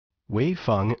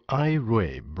Weifang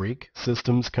Airui Brake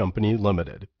Systems Company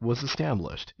Limited was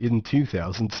established in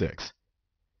 2006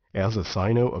 as a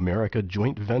Sino American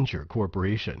Joint Venture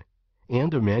Corporation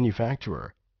and a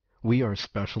manufacturer. We are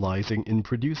specializing in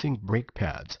producing brake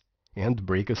pads and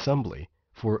brake assembly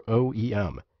for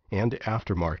OEM and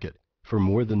aftermarket for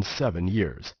more than 7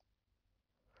 years.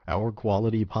 Our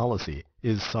quality policy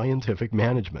is scientific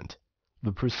management,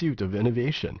 the pursuit of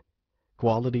innovation,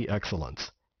 quality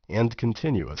excellence, and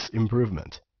continuous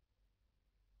improvement.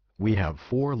 We have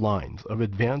 4 lines of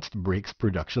advanced brakes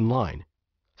production line: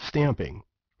 stamping,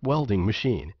 welding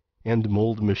machine, and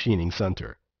mold machining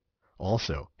center.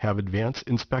 Also have advanced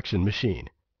inspection machine.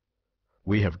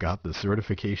 We have got the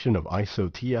certification of ISO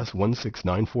TS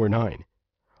 16949.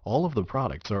 All of the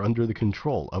products are under the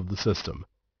control of the system.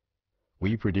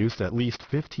 We produced at least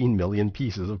 15 million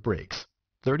pieces of brakes,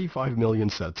 35 million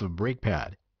sets of brake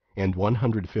pad, and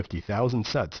 150,000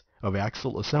 sets of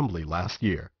axle assembly last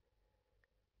year.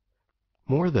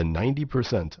 More than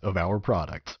 90% of our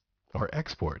products are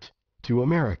export to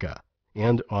America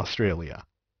and Australia.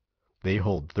 They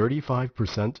hold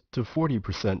 35% to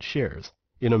 40% shares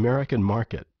in American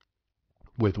market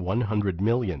with 100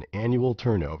 million annual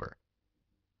turnover.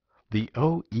 The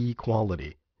OE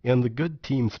quality and the good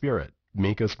team spirit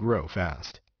make us grow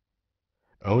fast.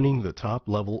 Owning the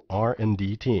top-level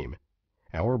R&D team,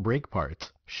 our brake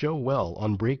parts show well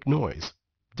on brake noise,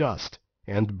 dust,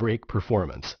 and brake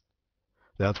performance.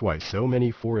 That's why so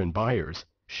many foreign buyers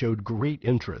showed great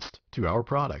interest to our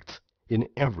products in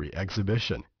every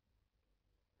exhibition.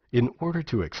 In order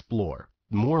to explore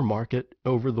more market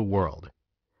over the world,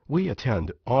 we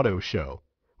attend auto show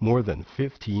more than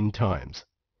 15 times,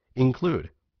 include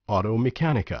Auto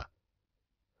Mechanica.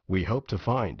 We hope to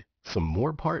find some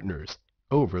more partners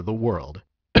over the world.